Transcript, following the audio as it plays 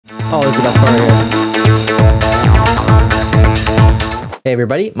the best part here. Hey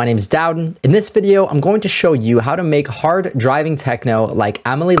everybody, my name is Dowden. In this video, I'm going to show you how to make hard driving techno like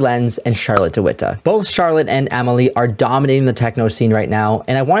Amelie Lenz and Charlotte de Witte. Both Charlotte and Amelie are dominating the techno scene right now,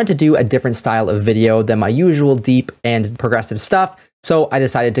 and I wanted to do a different style of video than my usual deep and progressive stuff, so I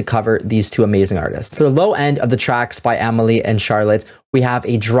decided to cover these two amazing artists. For the low end of the tracks by Amelie and Charlotte, we have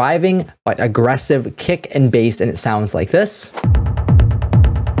a driving but aggressive kick and bass, and it sounds like this.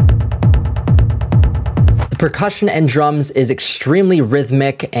 Percussion and drums is extremely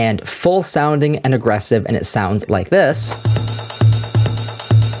rhythmic and full sounding and aggressive, and it sounds like this.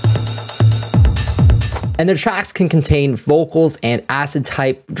 And the tracks can contain vocals and acid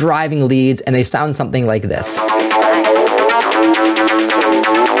type driving leads, and they sound something like this.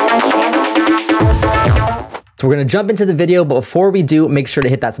 So we're going to jump into the video, but before we do, make sure to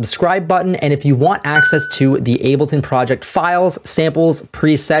hit that subscribe button. And if you want access to the Ableton project files, samples,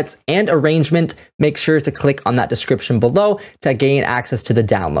 presets, and arrangement, make sure to click on that description below to gain access to the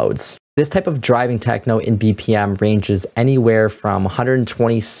downloads. This type of driving techno in BPM ranges anywhere from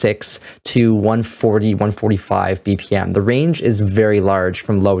 126 to 140, 145 BPM. The range is very large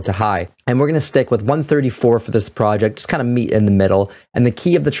from low to high. And we're going to stick with 134 for this project, just kind of meet in the middle. And the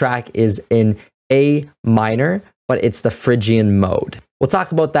key of the track is in A minor, but it's the Phrygian mode. We'll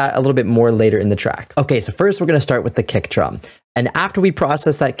talk about that a little bit more later in the track. Okay, so first we're going to start with the kick drum. And after we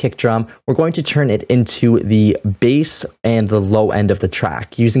process that kick drum, we're going to turn it into the bass and the low end of the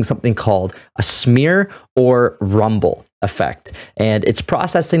track using something called a smear or rumble effect. And it's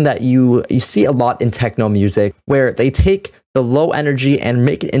processing that you see a lot in techno music, where they take the low energy and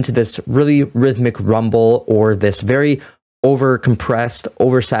make it into this really rhythmic rumble, or this very over compressed,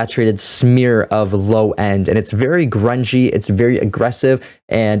 oversaturated smear of low end. And it's very grungy, it's very aggressive,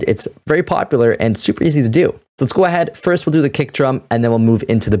 and it's very popular and super easy to do. So let's go ahead. First, we'll do the kick drum, and then we'll move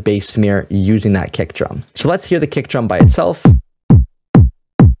into the bass smear using that kick drum. So let's hear the kick drum by itself.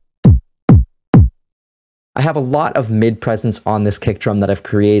 I have a lot of mid presence on this kick drum that I've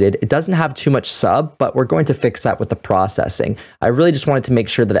created. It doesn't have too much sub, but we're going to fix that with the processing. I really just wanted to make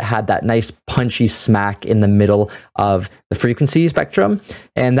sure that it had that nice punchy smack in the middle of the frequency spectrum,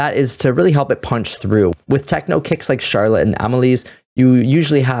 and that is to really help it punch through. With techno kicks like Charlotte and Amelie's, you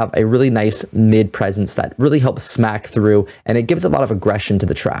usually have a really nice mid presence that really helps smack through, and it gives a lot of aggression to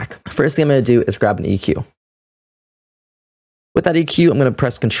the track. First thing I'm going to do is grab an EQ. With that EQ, I'm going to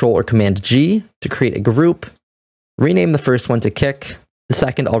press Control or Command G to create a group. Rename the first one to kick. The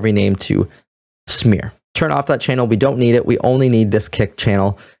second I'll rename to smear. Turn off that channel. We don't need it. We only need this kick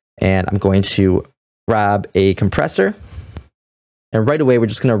channel. And I'm going to grab a compressor. And right away, we're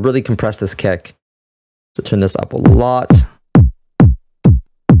just going to really compress this kick. So turn this up a lot.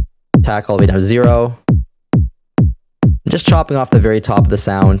 Attack all the way down to 0. Just chopping off the very top of the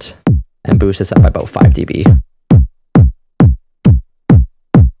sound and boost this up by about 5 dB.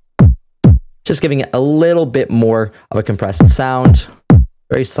 Just giving it a little bit more of a compressed sound,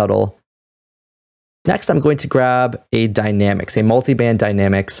 very subtle. Next, I'm going to grab a dynamics, a multi-band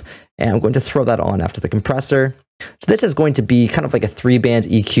dynamics, and I'm going to throw that on after the compressor. So this is going to be kind of like a 3-band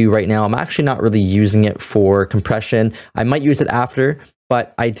EQ right now. I'm actually not really using it for compression. I might use it after,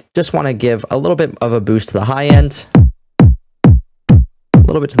 but I just want to give a little bit of a boost to the high end, a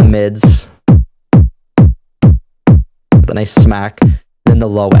little bit to the mids, with a nice smack, then the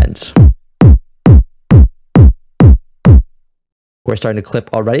low end. We're starting to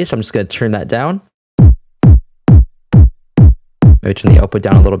clip already, so I'm just going to turn that down. Maybe turn the output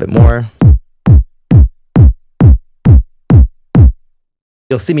down a little bit more.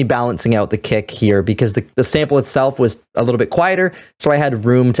 You'll see me balancing out the kick here because the sample itself was a little bit quieter, so I had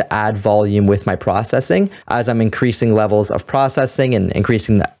room to add volume with my processing. As I'm increasing levels of processing and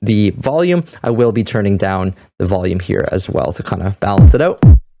increasing the volume, I will be turning down the volume here as well to kind of balance it out.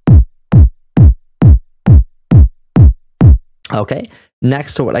 Okay,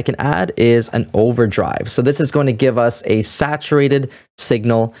 next, so what I can add is an overdrive. So this is going to give us a saturated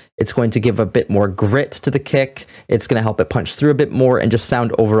signal. It's going to give a bit more grit to the kick. It's going to help it punch through a bit more and just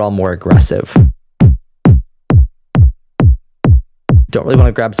sound overall more aggressive. Don't really want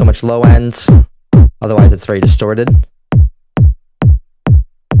to grab so much low end, otherwise it's very distorted.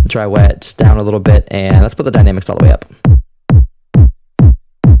 Dry wet down a little bit, and let's put the dynamics all the way up.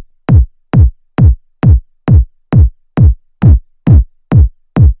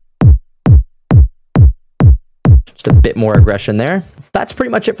 Just a bit more aggression there. That's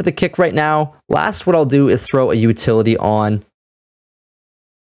pretty much it for the kick right now. Last, what I'll do is throw a utility on,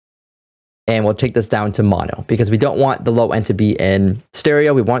 and we'll take this down to mono because we don't want the low end to be in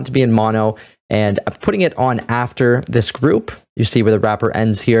stereo. We want it to be in mono, and I'm putting it on after this group. You see where the wrapper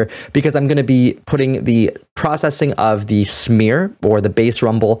ends here, because I'm going to be putting the processing of the smear or the bass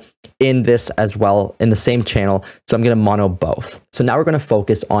rumble in this as well in the same channel. So I'm going to mono both. So now we're going to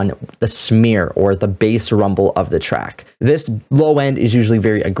focus on the smear or the bass rumble of the track. This low end is usually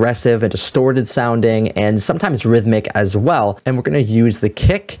very aggressive and distorted sounding and sometimes rhythmic as well. And we're going to use the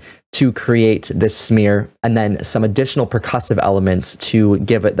kick to create this smear and then some additional percussive elements to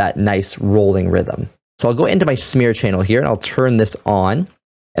give it that nice rolling rhythm. So I'll go into my smear channel here and I'll turn this on.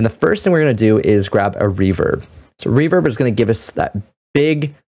 And the first thing we're going to do is grab a reverb. So reverb is going to give us that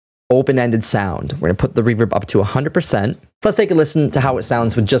big open-ended sound. We're going to put the reverb up to 100%. So let's take a listen to how it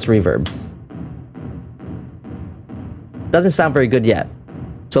sounds with just reverb. Doesn't sound very good yet.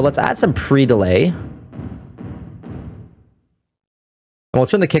 So let's add some pre-delay. And we'll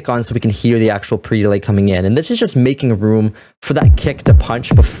turn the kick on so we can hear the actual pre-delay coming in. And this is just making room for that kick to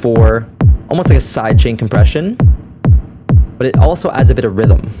punch before, almost like a sidechain compression, but it also adds a bit of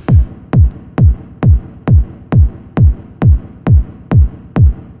rhythm.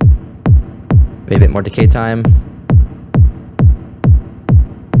 Maybe a bit more decay time.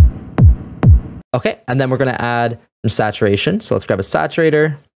 Okay, and then we're gonna add some saturation. So let's grab a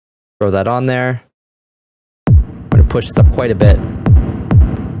saturator, throw that on there. I'm gonna push this up quite a bit.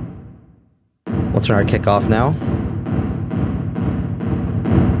 We'll turn our kick off now.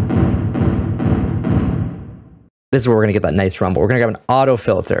 This is where we're gonna get that nice rumble. We're gonna grab an auto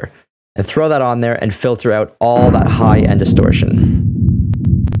filter and throw that on there and filter out all that high end distortion.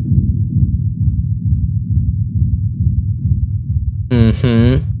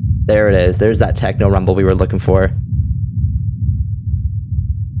 There it is. There's that techno rumble we were looking for.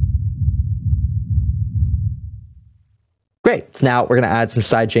 Great. So now we're gonna add some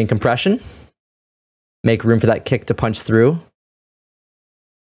sidechain compression. Make room for that kick to punch through.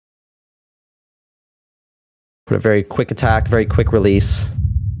 Put a very quick attack, very quick release.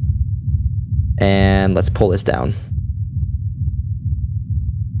 And let's pull this down.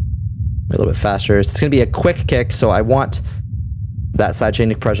 A little bit faster. So it's going to be a quick kick, so I want that sidechain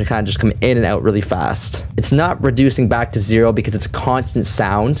compression kind of just come in and out really fast. It's not reducing back to zero because it's a constant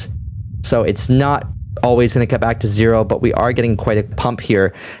sound. So it's not always going to get back to zero, but we are getting quite a pump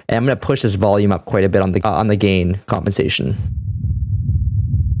here. And I'm going to push this volume up quite a bit on the gain compensation.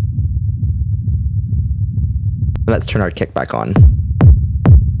 Let's turn our kick back on.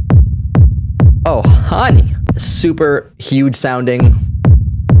 Oh, honey. Super huge sounding.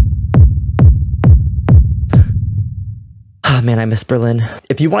 Oh man, I miss Berlin.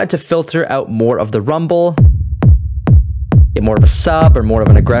 If you wanted to filter out more of the rumble, get more of a sub or more of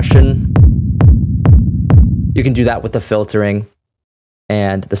an aggression, you can do that with the filtering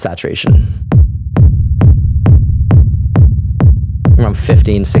and the saturation. Around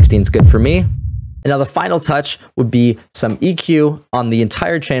 15, 16 is good for me. And now the final touch would be some EQ on the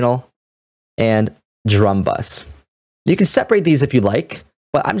entire channel and drum bus. You can separate these if you like,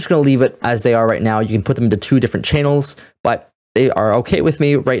 but I'm just going to leave it as they are right now. You can put them into two different channels, but they are okay with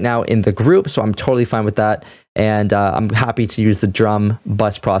me right now in the group, so I'm totally fine with that. And I'm happy to use the drum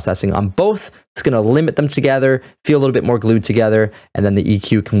bus processing on both. It's going to limit them together, feel a little bit more glued together, and then the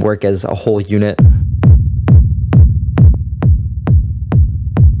EQ can work as a whole unit.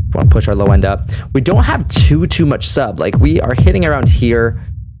 Want to push our low end up. We don't have too much sub. Like we are hitting around here.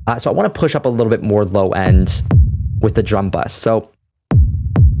 So I want to push up a little bit more low end with the drum bus. So I'm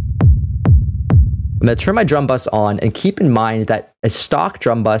going to turn my drum bus on and keep in mind that a stock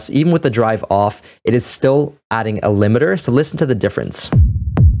drum bus, even with the drive off, it is still adding a limiter. So listen to the difference.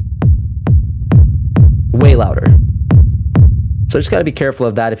 Way louder. So just got to be careful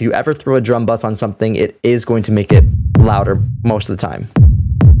of that. If you ever throw a drum bus on something, it is going to make it louder most of the time.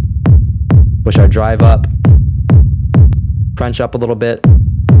 Push our drive up, crunch up a little bit,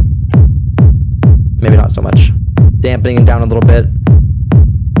 maybe not so much, dampening it down a little bit,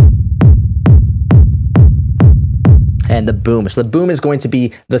 and the boom. So the boom is going to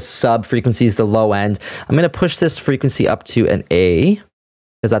be the sub frequencies, the low end. I'm going to push this frequency up to an A,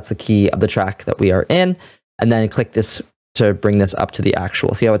 because that's the key of the track that we are in, and then click this to bring this up to the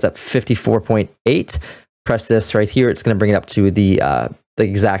actual. See how it's at 54.8? Press this right here, it's going to bring it up to the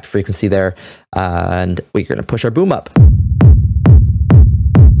exact frequency there, and we're going to push our boom up.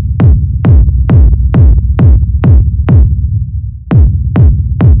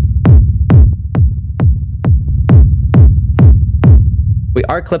 We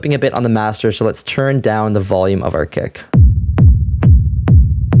are clipping a bit on the master, so let's turn down the volume of our kick.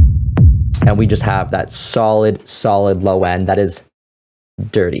 And we just have that solid low end that is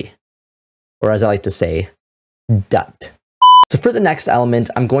dirty. Or as I like to say, ducked. So for the next element,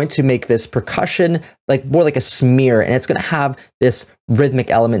 I'm going to make this percussion like more like a smear, and it's going to have this rhythmic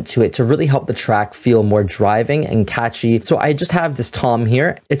element to it to really help the track feel more driving and catchy. So I just have this tom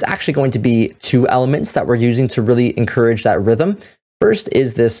here. It's actually going to be two elements that we're using to really encourage that rhythm. First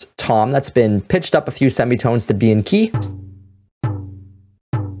is this tom that's been pitched up a few semitones to be in key.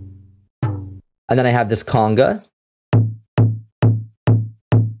 And then I have this conga.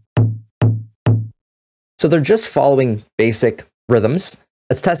 So they're just following basic rhythms.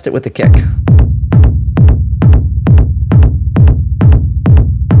 Let's test it with the kick.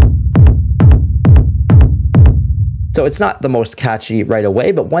 So it's not the most catchy right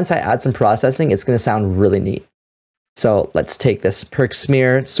away, but once I add some processing, it's going to sound really neat. So let's take this perc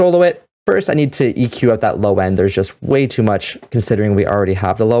smear, solo it. First, I need to EQ out that low end. There's just way too much considering we already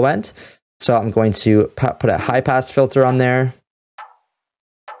have the low end. So I'm going to put a high pass filter on there.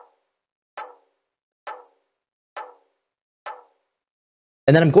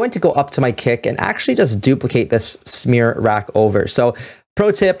 And then I'm going to go up to my kick and actually just duplicate this smear rack over. So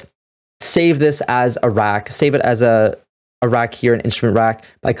pro tip, save this as a rack, save it as a rack here, an instrument rack,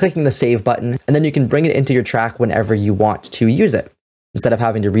 by clicking the save button, and then you can bring it into your track whenever you want to use it, instead of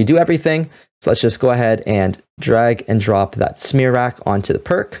having to redo everything. So let's just go ahead and drag and drop that smear rack onto the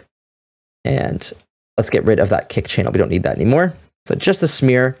perc. And let's get rid of that kick channel. We don't need that anymore. So just the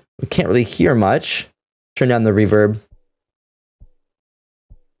smear. We can't really hear much. Turn down the reverb.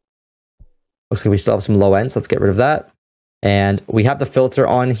 Looks like we still have some low ends. Let's get rid of that. And we have the filter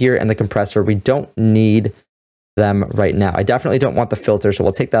on here and the compressor. We don't need them right now. I definitely don't want the filter, so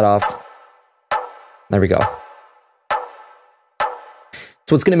we'll take that off. There we go. So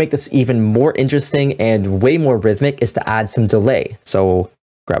what's going to make this even more interesting and way more rhythmic is to add some delay. So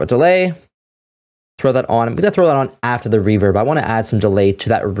grab a delay, throw that on. I'm going to throw that on after the reverb. I want to add some delay to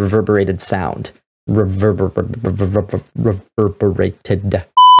that reverberated sound. Reverberated.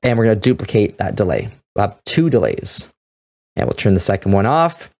 And we're going to duplicate that delay. We'll have two delays. And we'll turn the second one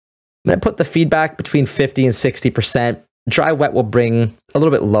off. I'm going to put the feedback between 50 and 60%. Dry wet will bring a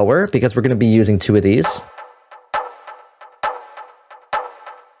little bit lower because we're going to be using two of these.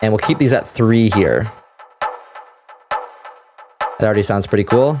 And we'll keep these at 3 here. That already sounds pretty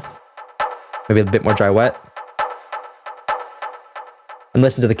cool. Maybe a bit more dry wet. And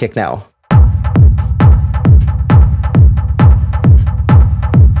listen to the kick now.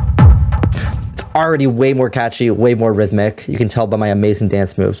 It's already way more catchy, way more rhythmic. You can tell by my amazing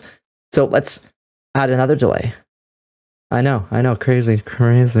dance moves. So let's add another delay. I know, crazy.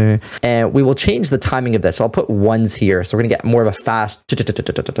 And we will change the timing of this. So I'll put ones here. So we're gonna get more of a fast,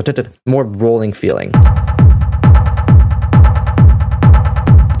 more rolling feeling.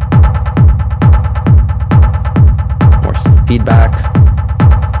 More feedback.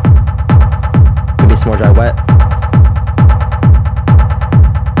 Maybe some more dry wet.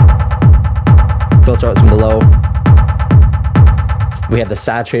 Filter out some of the low. We have the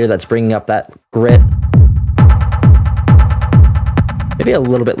saturator that's bringing up that grit. Maybe a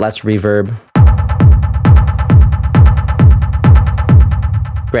little bit less reverb.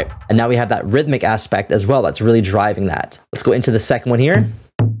 Great. And now we have that rhythmic aspect as well that's really driving that. Let's go into the second one here.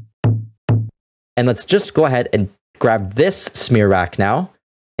 And let's just go ahead and grab this smear rack now.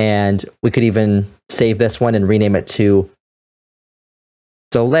 And we could even save this one and rename it to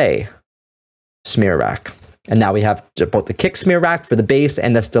delay smear rack. And now we have both the kick smear rack for the bass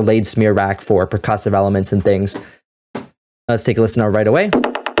and this delayed smear rack for percussive elements and things. Let's take a listen now right away.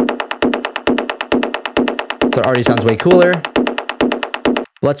 So it already sounds way cooler.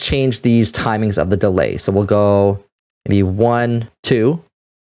 Let's change these timings of the delay. So we'll go maybe 1, 2.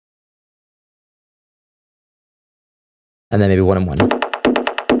 And then maybe 1 and 1.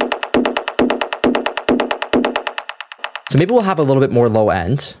 So maybe we'll have a little bit more low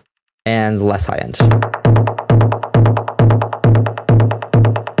end and less high end.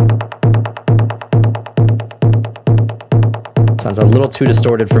 Sounds a little too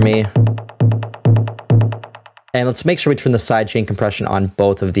distorted for me. And let's make sure we turn the sidechain compression on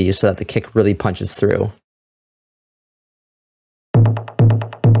both of these so that the kick really punches through.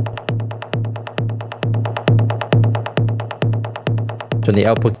 Turn the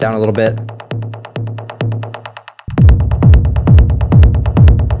output down a little bit.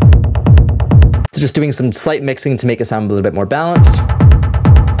 So just doing some slight mixing to make it sound a little bit more balanced.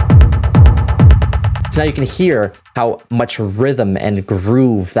 So now you can hear how much rhythm and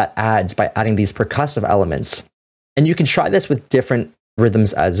groove that adds by adding these percussive elements. And you can try this with different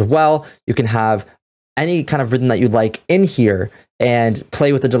rhythms as well. You can have any kind of rhythm that you'd like in here and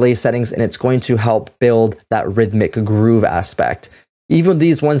play with the delay settings, and it's going to help build that rhythmic groove aspect. Even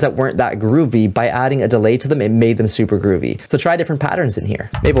these ones that weren't that groovy, by adding a delay to them, it made them super groovy. So try different patterns in here.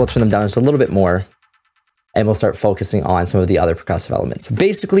 Maybe we'll turn them down just a little bit more, and we'll start focusing on some of the other percussive elements.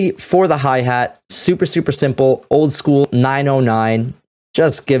 Basically, for the hi-hat, super, super simple, old school 909,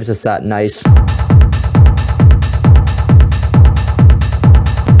 just gives us that nice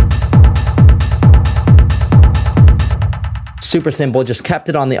super simple, just kept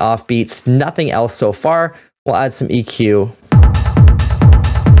it on the offbeats, nothing else so far. We'll add some EQ.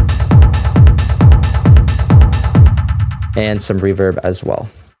 And some reverb as well.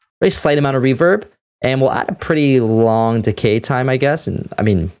 Very slight amount of reverb. And we'll add a pretty long decay time, I guess. And I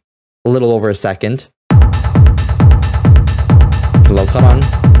mean, a little over a second. Low cut on.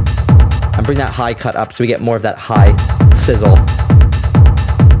 And bring that high cut up so we get more of that high sizzle.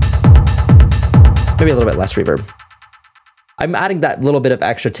 Maybe a little bit less reverb. I'm adding that little bit of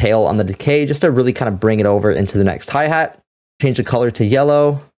extra tail on the decay just to really kind of bring it over into the next hi-hat. Change the color to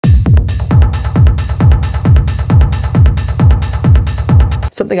yellow.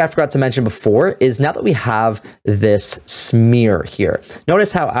 Something I forgot to mention before is now that we have this smear here,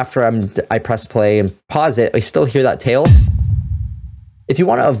 notice how after I press play and pause it, I still hear that tail. If you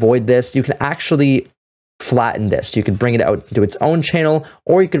want to avoid this, you can actually flatten this. You could bring it out to its own channel,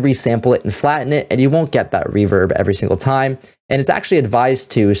 or you could resample it and flatten it, and you won't get that reverb every single time. And it's actually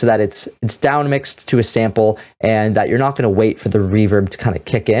advised to, so that it's down mixed to a sample and that you're not going to wait for the reverb to kind of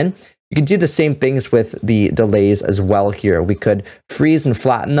kick in. You can do the same things with the delays as well here. We could freeze and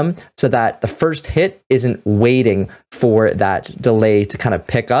flatten them so that the first hit isn't waiting for that delay to kind of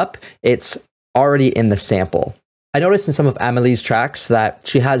pick up. It's already in the sample. I noticed in some of Amelie's tracks that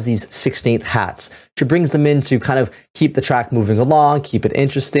she has these 16th hats. She brings them in to kind of keep the track moving along, keep it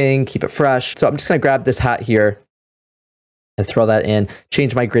interesting, keep it fresh. So I'm just going to grab this hat here and throw that in,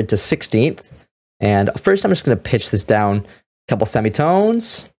 change my grid to 16th. And first I'm just going to pitch this down a couple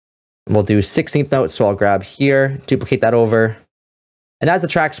semitones. And we'll do 16th notes, so I'll grab here, duplicate that over. And as the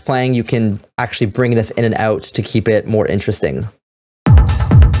track's playing, you can actually bring this in and out to keep it more interesting.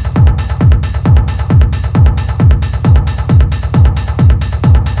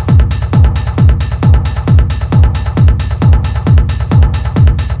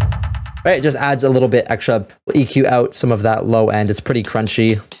 Right, it just adds a little bit extra. We'll EQ out some of that low end. It's pretty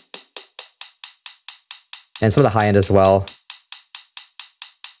crunchy. And some of the high end as well.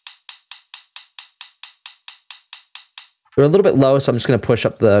 We're a little bit low, so I'm just going to push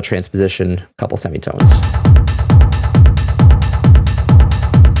up the transposition a couple semitones.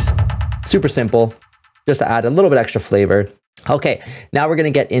 Super simple, just to add a little bit extra flavor. Okay, now we're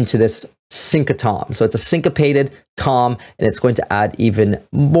going to get into this syncotom. So it's a syncopated tom, and it's going to add even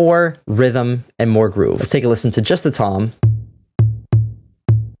more rhythm and more groove. Let's take a listen to just the tom.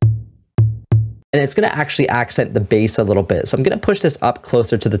 And it's going to actually accent the bass a little bit. So I'm going to push this up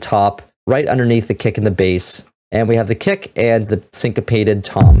closer to the top, right underneath the kick and the bass. And we have the kick and the syncopated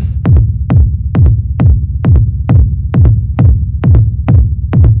tom.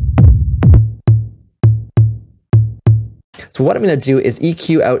 So what I'm going to do is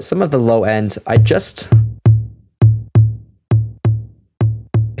EQ out some of the low end. I kind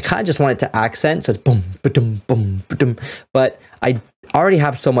of just want it to accent, so it's boom, ba-dum, boom, ba-dum. But I already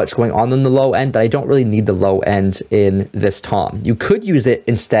have so much going on in the low end that I don't really need the low end in this tom. You could use it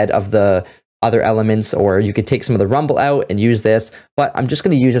instead of the other elements, or you could take some of the rumble out and use this, but I'm just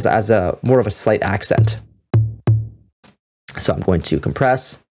going to use this as a more of a slight accent. So I'm going to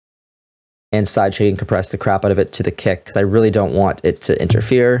compress and sidechain compress the crap out of it to the kick, because I really don't want it to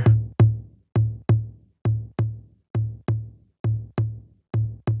interfere.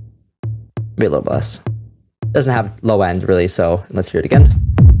 Maybe a little less. Doesn't have low end really, so let's hear it again.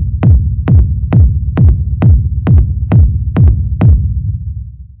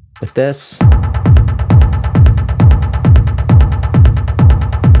 With this.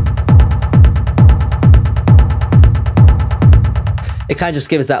 It kind of just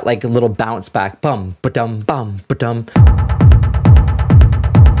gives that like a little bounce back. Bum, ba-dum, bum, ba-dum.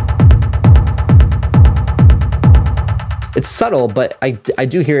 It's subtle, but I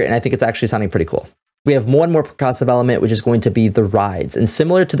do hear it, and I think it's actually sounding pretty cool. We have one more percussive element, which is going to be the rides. And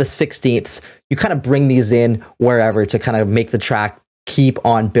similar to the 16ths, you kind of bring these in wherever to kind of make the track keep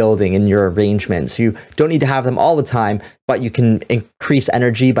on building in your arrangements. You don't need to have them all the time, but you can increase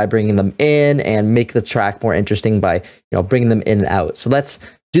energy by bringing them in and make the track more interesting by, bringing them in and out. So let's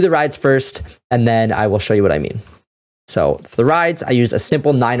do the rides first, and then I will show you what I mean. So for the rides, I use a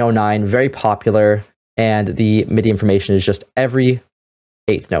simple 909, very popular, and the MIDI information is just every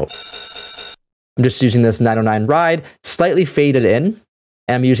 8th note. I'm just using this 909 ride, slightly faded in,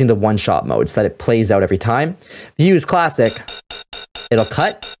 and I'm using the one-shot mode so that it plays out every time. If you use classic, it'll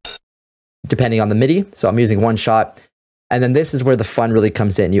cut depending on the MIDI. So I'm using one shot. And then this is where the fun really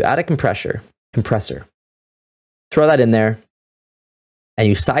comes in. You add a compressor, throw that in there, and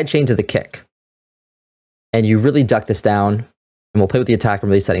you sidechain to the kick. And you really duck this down, and we'll play with the attack and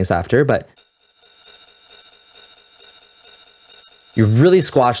release settings after, but you really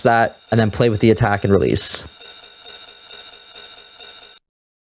squash that and then play with the attack and release.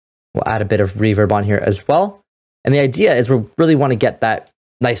 We'll add a bit of reverb on here as well. And the idea is we really want to get that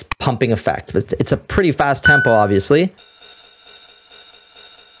nice pumping effect. But it's a pretty fast tempo, obviously.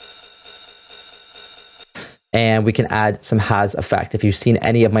 And we can add some has effect. If you've seen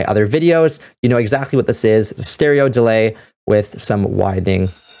any of my other videos, you know exactly what this is. It's a stereo delay with some widening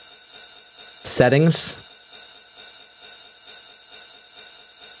settings.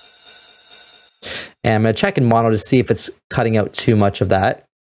 And I'm going to check in mono to see if it's cutting out too much of that.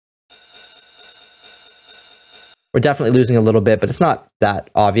 We're definitely losing a little bit, but it's not that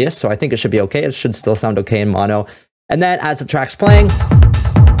obvious, so I think it should be okay. It should still sound okay in mono. And then as the track's playing,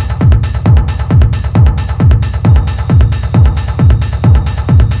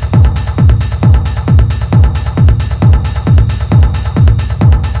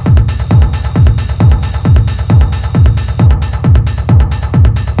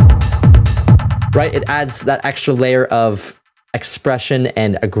 right, it adds that extra layer of expression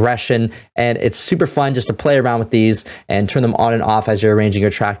and aggression, and it's super fun just to play around with these and turn them on and off as you're arranging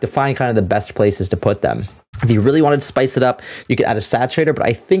your track to find kind of the best places to put them. If you really wanted to spice it up, you could add a saturator, but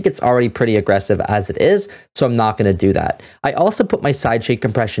I think it's already pretty aggressive as it is, so I'm not going to do that. I also put my sidechain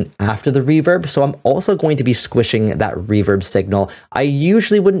compression after the reverb, so I'm also going to be squishing that reverb signal. I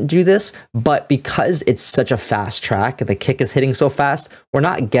usually wouldn't do this, but because it's such a fast track and the kick is hitting so fast, we're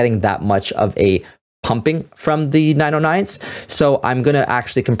not getting that much of a pumping from the 909s. So I'm going to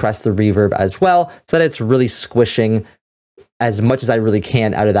actually compress the reverb as well so that it's really squishing as much as I really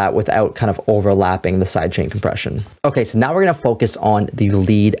can out of that without kind of overlapping the sidechain compression. Okay, so now we're going to focus on the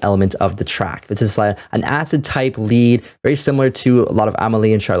lead element of the track. This is like an acid type lead, very similar to a lot of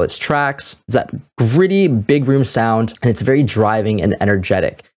Amelie and Charlotte's tracks. It's that gritty, big room sound, and it's very driving and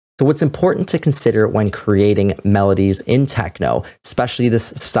energetic. So what's important to consider when creating melodies in techno, especially this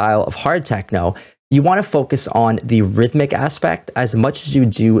style of hard techno, you want to focus on the rhythmic aspect as much as you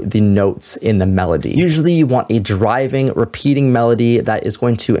do the notes in the melody. Usually you want a driving, repeating melody that is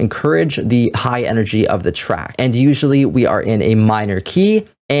going to encourage the high energy of the track. And usually we are in a minor key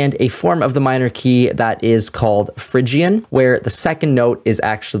and a form of the minor key that is called Phrygian, where the second note is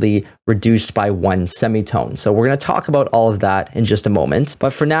actually reduced by one semitone. So we're going to talk about all of that in just a moment.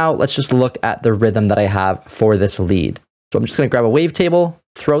 But for now, let's just look at the rhythm that I have for this lead. So I'm just going to grab a wavetable,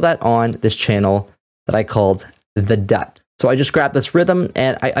 throw that on this channel that I called the dut. So I just grabbed this rhythm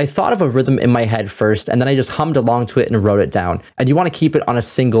and I thought of a rhythm in my head first, and then I just hummed along to it and wrote it down. And you want to keep it on a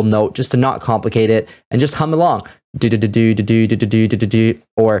single note just to not complicate it and just hum along. Do do do do do do do do do do,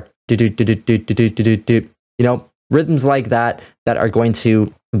 or do do do do do do do do. You know, rhythms like that that are going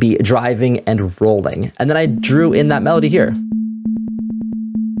to be driving and rolling. And then I drew in that melody here.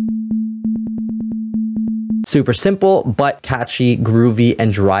 Super simple, but catchy, groovy,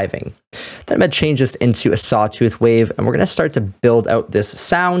 and driving. Then I'm going to change this into a sawtooth wave, and we're going to start to build out this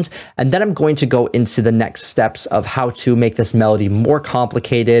sound. And then I'm going to go into the next steps of how to make this melody more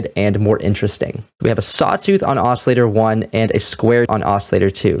complicated and more interesting. We have a sawtooth on oscillator 1 and a square on oscillator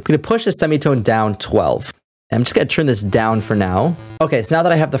 2. I'm going to push the semitone down 12. And I'm just going to turn this down for now. Okay, so now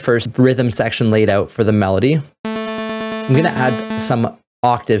that I have the first rhythm section laid out for the melody, I'm going to add some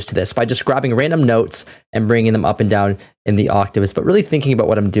octaves to this by just grabbing random notes and bringing them up and down in the octaves, but really thinking about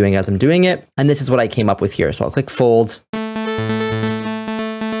what I'm doing as I'm doing it. And this is what I came up with here. So I'll click fold.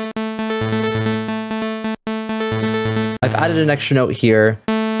 I've added an extra note here,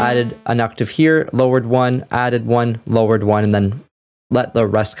 added an octave here, lowered one, added one, lowered one, and then let the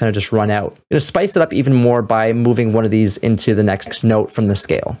rest kind of just run out. I'm going to spice it up even more by moving one of these into the next note from the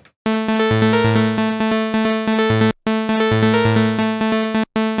scale.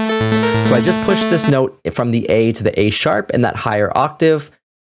 So I just pushed this note from the A to the A sharp in that higher octave.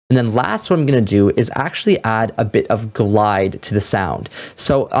 And then last, what I'm going to do is actually add a bit of glide to the sound.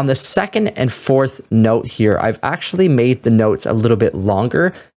 So on the second and fourth note here, I've actually made the notes a little bit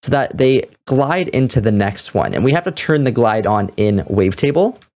longer so that they glide into the next one. And we have to turn the glide on in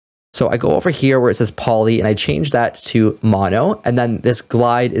wavetable. So I go over here where it says poly and I change that to mono. And then this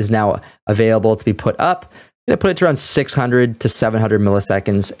glide is now available to be put up. I'm going to put it to around 600 to 700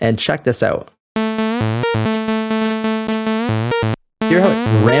 milliseconds and check this out. Hear how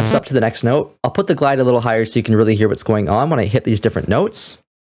it ramps up to the next note? I'll put the glide a little higher so you can really hear what's going on when I hit these different notes.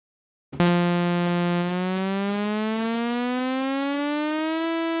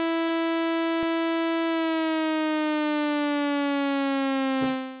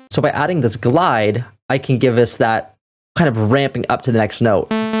 So by adding this glide, I can give us that kind of ramping up to the next note.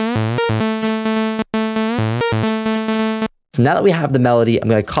 So now that we have the melody, I'm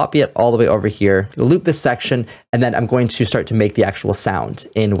going to copy it all the way over here, loop this section, and then I'm going to start to make the actual sound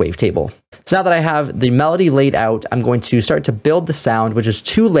in Wavetable. So now that I have the melody laid out, I'm going to start to build the sound, which is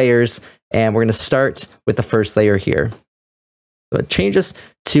 2 layers, and we're going to start with the first layer here. So it changes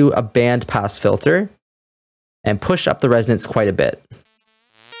to a band pass filter and push up the resonance quite a bit.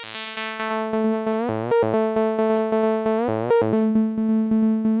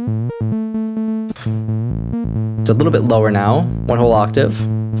 So a little bit lower now, 1 whole octave.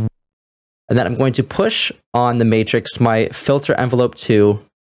 And then I'm going to push on the matrix my filter envelope 2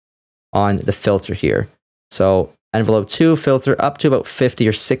 on the filter here. So envelope 2 filter up to about 50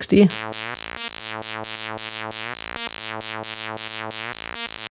 or 60.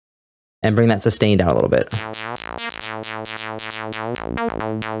 And bring that sustain down a little bit.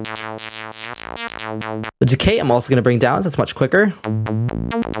 The decay I'm also going to bring down, so it's much quicker.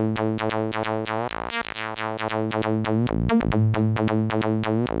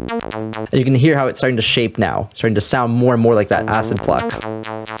 And you can hear how it's starting to shape now, starting to sound more and more like that acid pluck. I'm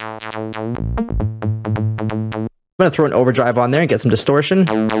going to throw an overdrive on there and get some distortion.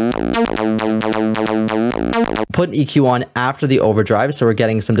 Put an EQ on after the overdrive, so we're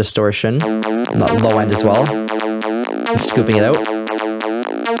getting some distortion on that low end as well. I'm scooping it out.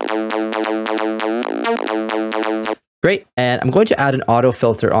 Great, and I'm going to add an auto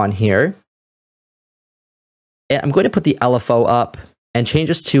filter on here. And I'm going to put the LFO up and change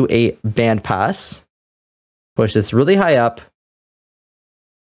this to a band pass. Push this really high up.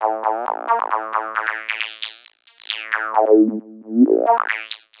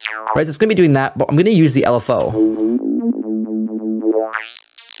 Right, so it's going to be doing that, but I'm going to use the LFO.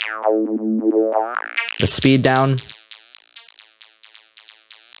 The speed down.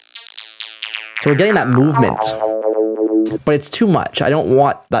 So we're getting that movement, but it's too much. I don't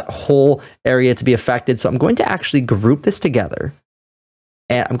want that whole area to be affected, so I'm going to actually group this together,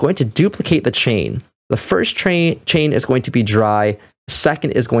 and I'm going to duplicate the chain. The first chain is going to be dry, the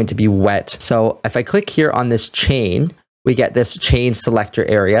second is going to be wet. So if I click here on this chain, we get this chain selector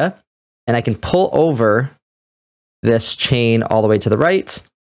area, and I can pull over this chain all the way to the right,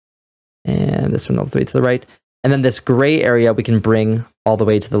 and this one all the way to the right, and then this gray area we can bring all the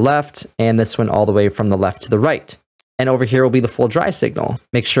way to the left, and this one all the way from the left to the right. And over here will be the full dry signal.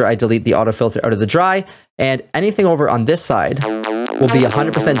 Make sure I delete the auto filter out of the dry, and anything over on this side will be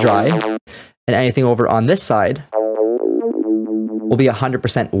 100% dry, and anything over on this side will be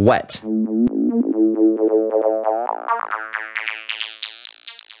 100% wet.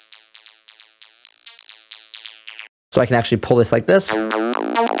 So I can actually pull this like this. And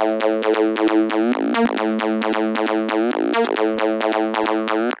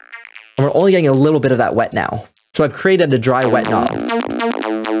we're only getting a little bit of that wet now. So I've created a dry wet knob.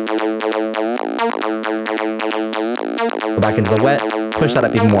 Go back into the wet, push that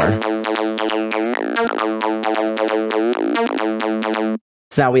up even more.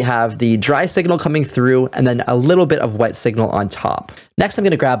 So now we have the dry signal coming through and then a little bit of wet signal on top. Next, I'm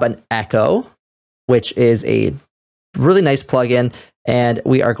going to grab an echo, which is a really nice plugin, and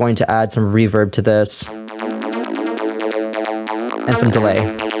we are going to add some reverb to this and some delay.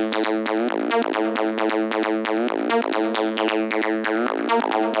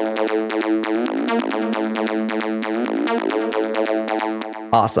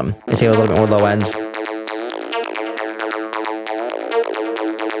 Awesome. I take a little bit more low end.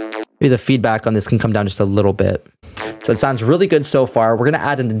 Maybe the feedback on this can come down just a little bit. So it sounds really good so far. We're going to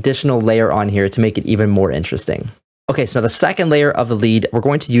add an additional layer on here to make it even more interesting. Okay, so the second layer of the lead, we're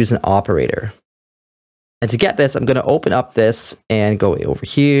going to use an operator. And to get this, I'm going to open up this and go over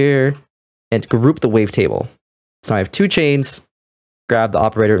here and group the wavetable. So now I have 2 chains, grab the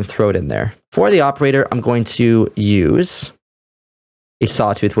operator and throw it in there. For the operator, I'm going to use a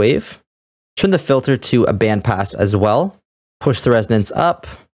sawtooth wave, turn the filter to a band pass as well, push the resonance up.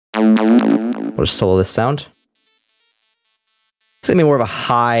 We'll just solo this sound. It's going to be more of a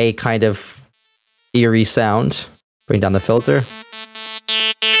high kind of eerie sound. Bring down the filter.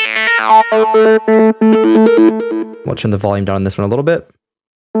 We'll turn the volume down on this one a little bit.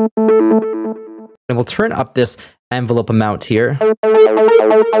 And we'll turn up this envelope amount here.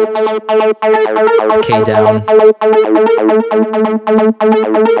 Decay down.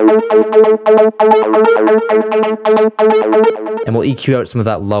 And we'll EQ out some of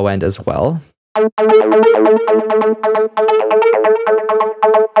that low end as well.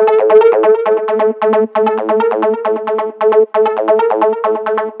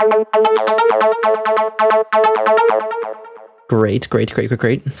 Great.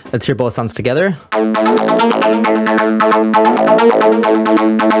 Great. Let's hear both sounds together.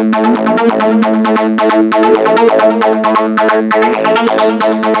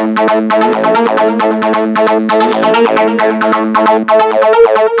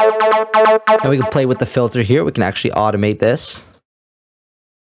 Now we can play with the filter here. We can actually automate this.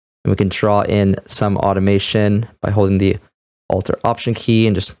 And we can draw in some automation by holding the Alt or Option key,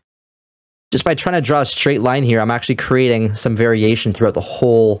 and just by trying to draw a straight line here, I'm actually creating some variation throughout the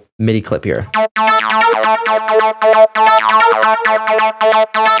whole MIDI clip here.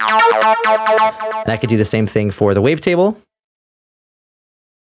 And I could do the same thing for the wavetable.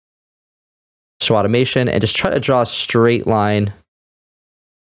 Show automation and just try to draw a straight line.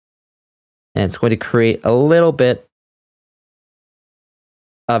 And it's going to create a little bit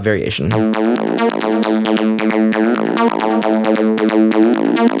of variation.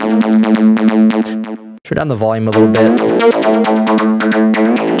 Turn down the volume a little bit.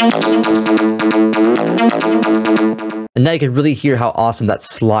 And now you can really hear how awesome that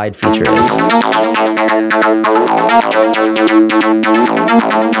slide feature is.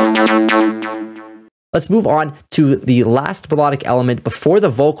 Let's move on to the last melodic element before the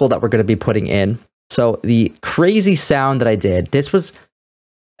vocal that we're going to be putting in. So the crazy sound that I did, it's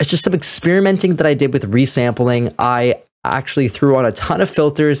just some experimenting that I did with resampling. I actually threw on a ton of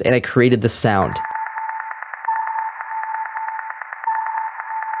filters and I created the sound.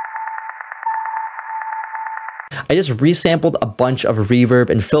 I just resampled a bunch of reverb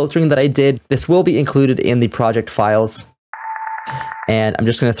and filtering that I did. This will be included in the project files. And I'm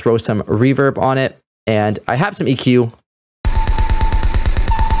just going to throw some reverb on it. And I have some EQ.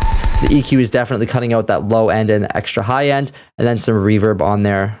 So the EQ is definitely cutting out that low end and extra high end, and then some reverb on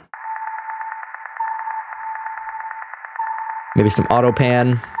there. Maybe some auto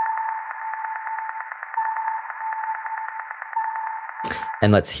pan.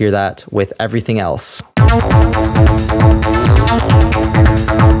 And let's hear that with everything else.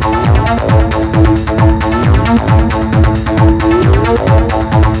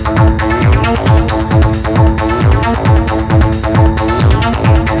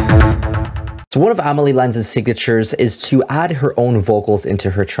 So one of Amelie Lenz's signatures is to add her own vocals into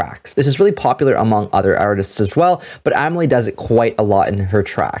her tracks. This is really popular among other artists as well, but Amelie does it quite a lot in her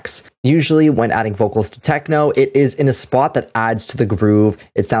tracks. Usually when adding vocals to techno, it is in a spot that adds to the groove.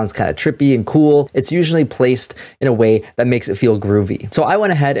 It sounds kind of trippy and cool. It's usually placed in a way that makes it feel groovy. So I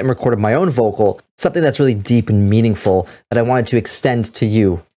went ahead and recorded my own vocal, something that's really deep and meaningful that I wanted to extend to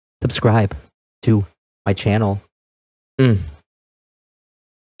you. Subscribe to my channel.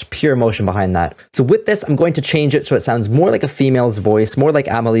 Pure emotion behind that. So with this, I'm going to change it so it sounds more like a female's voice, more like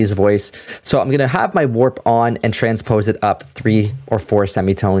Amelie's voice. So I'm going to have my warp on and transpose it up 3 or 4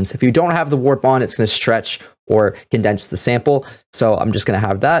 semitones. If you don't have the warp on, it's going to stretch or condense the sample. So I'm just going to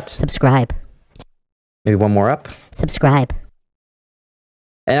have that. Subscribe. Maybe one more up. Subscribe.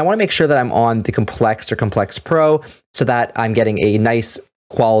 And I want to make sure that I'm on the Complex or Complex Pro so that I'm getting a nice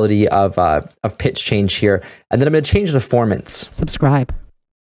quality of pitch change here. And then I'm going to change the formants. Subscribe.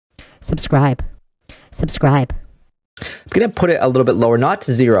 Subscribe. Subscribe. I'm going to put it a little bit lower, not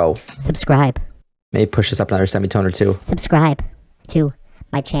to 0. Subscribe. Maybe push this up another semitone or 2. Subscribe to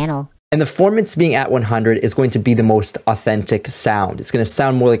my channel. And the formants being at 100 is going to be the most authentic sound. It's going to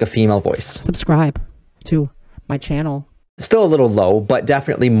sound more like a female voice. Subscribe to my channel. Still a little low, but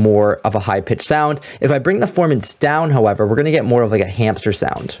definitely more of a high-pitched sound. If I bring the formants down, however, we're going to get more of like a hamster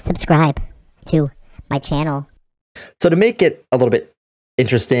sound. Subscribe to my channel. So to make it a little bit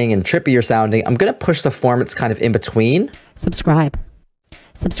interesting and trippier sounding, I'm going to push the formants kind of in between. Subscribe.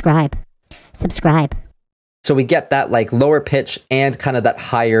 Subscribe. Subscribe. So we get that like lower pitch and kind of that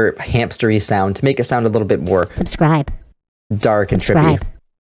higher hamstery sound to make it sound a little bit more subscribe, dark and trippy.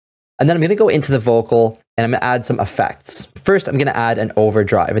 And then I'm going to go into the vocal and I'm going to add some effects. First, I'm going to add an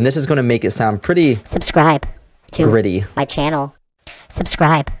overdrive, and this is going to make it sound pretty subscribe to gritty. My channel.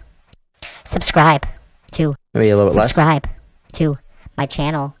 Subscribe. Subscribe to maybe a little bit less. Subscribe to my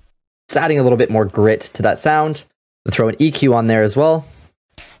channel. It's adding a little bit more grit to that sound. We'll throw an EQ on there as well.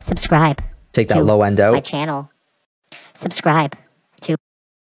 Subscribe. Take that low end out. My channel. Subscribe to.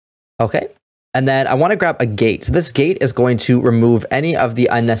 Okay. And then I want to grab a gate. So this gate is going to remove any of the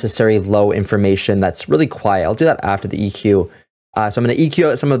unnecessary low information that's really quiet. I'll do that after the EQ. So I'm going to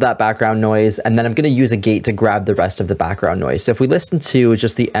EQ out some of that background noise, and then I'm going to use a gate to grab the rest of the background noise. So if we listen to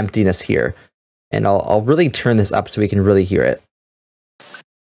just the emptiness here, and I'll really turn this up so we can really hear it.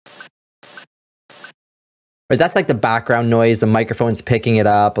 Right, that's like the background noise, the microphone's picking it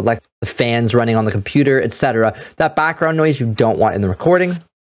up, like the fans running on the computer, etc. That background noise you don't want in the recording.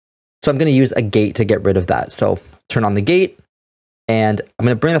 So I'm going to use a gate to get rid of that. So turn on the gate, And I'm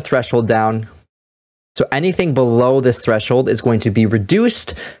going to bring the threshold down. So anything below this threshold is going to be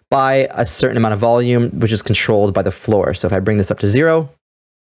reduced by a certain amount of volume, which is controlled by the floor. So if I bring this up to 0,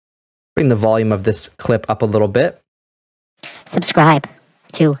 bring the volume of this clip up a little bit. Subscribe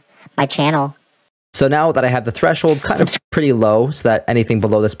to my channel. So now that I have the threshold kind of pretty low, so that anything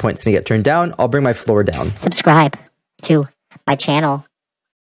below this point is going to get turned down, I'll bring my floor down. Subscribe to my channel.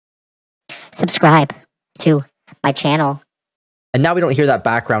 Subscribe to my channel. And now we don't hear that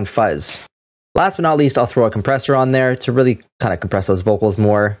background fuzz. Last but not least, I'll throw a compressor on there to really kind of compress those vocals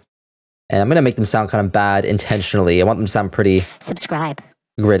more. And I'm going to make them sound kind of bad intentionally. I want them to sound pretty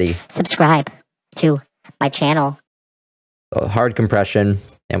gritty. Subscribe to my channel. So hard compression,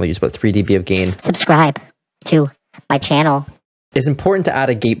 and we'll use about 3 dB of gain. Subscribe to my channel. It's important to add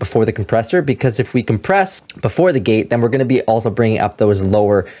a gate before the compressor, because if we compress before the gate, then we're going to be also bringing up those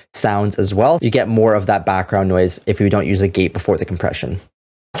lower sounds as well. You get more of that background noise if we don't use a gate before the compression.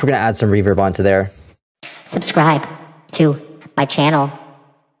 So we're going to add some reverb onto there. Subscribe to my channel. A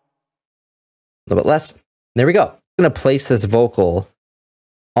little bit less. There we go. I'm going to place this vocal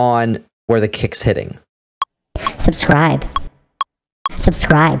on where the kick's hitting. Subscribe.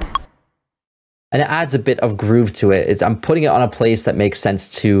 Subscribe. And it adds a bit of groove to it. I'm putting it on a place that makes sense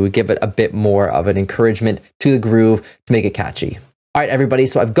to give it a bit more of an encouragement to the groove to make it catchy. All right, everybody,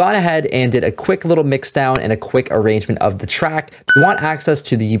 so I've gone ahead and did a quick little mix down and a quick arrangement of the track. If you want access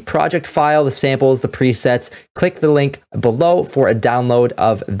to the project file, the samples, the presets, click the link below for a download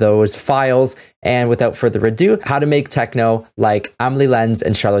of those files. And without further ado, how to make techno like Amelie Lenz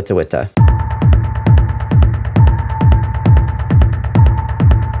and Charlotte Witte.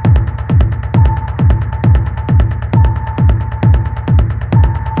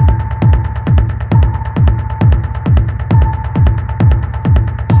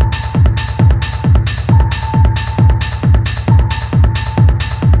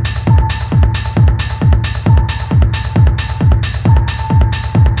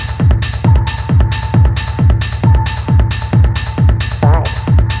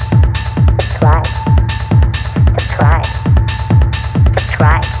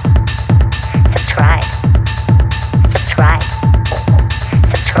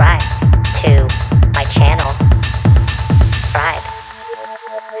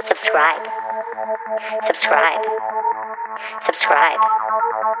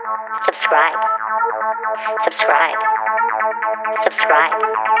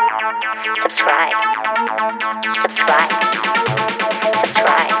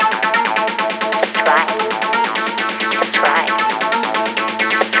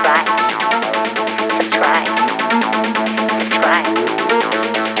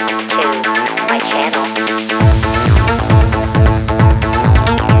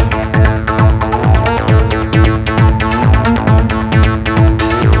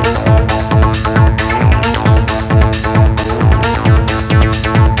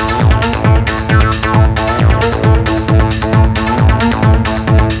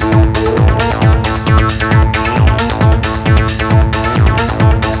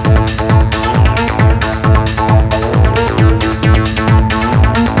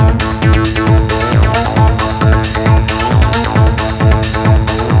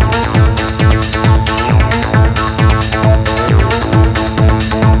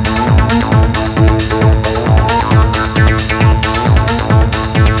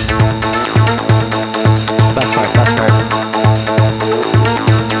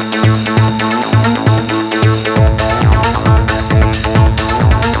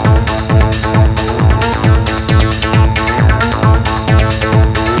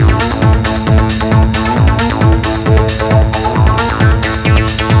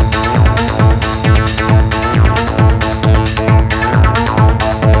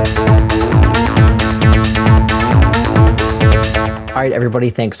 All right, everybody,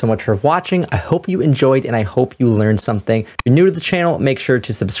 thanks so much for watching. I hope you enjoyed and I hope you learned something. If you're new to the channel, make sure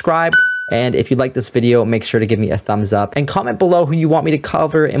to subscribe. And if you like this video, make sure to give me a thumbs up and comment below who you want me to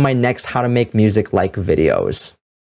cover in my next How to Make Music Like videos.